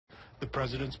The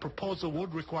president's proposal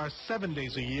would require 7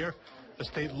 days a year. The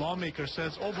state lawmaker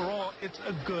says overall it's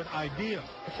a good idea.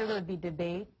 I'm sure there would be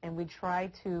debate, and we'd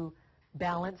try to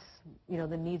balance,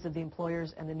 the needs of the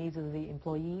employers and the needs of the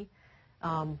employee.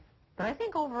 But I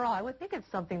think overall, I would think it's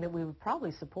something that we would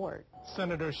probably support.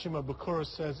 Senator Shimabukuro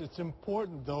says it's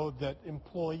important, though, that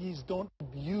employees don't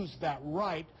abuse that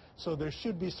right, so there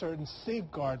should be certain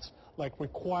safeguards, like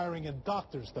requiring a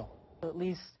doctor's note. At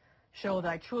least show that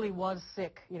I truly was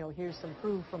sick. Here's some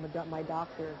proof from my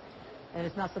doctor. And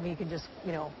it's not something you can just,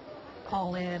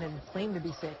 call in and claim to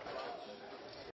be sick.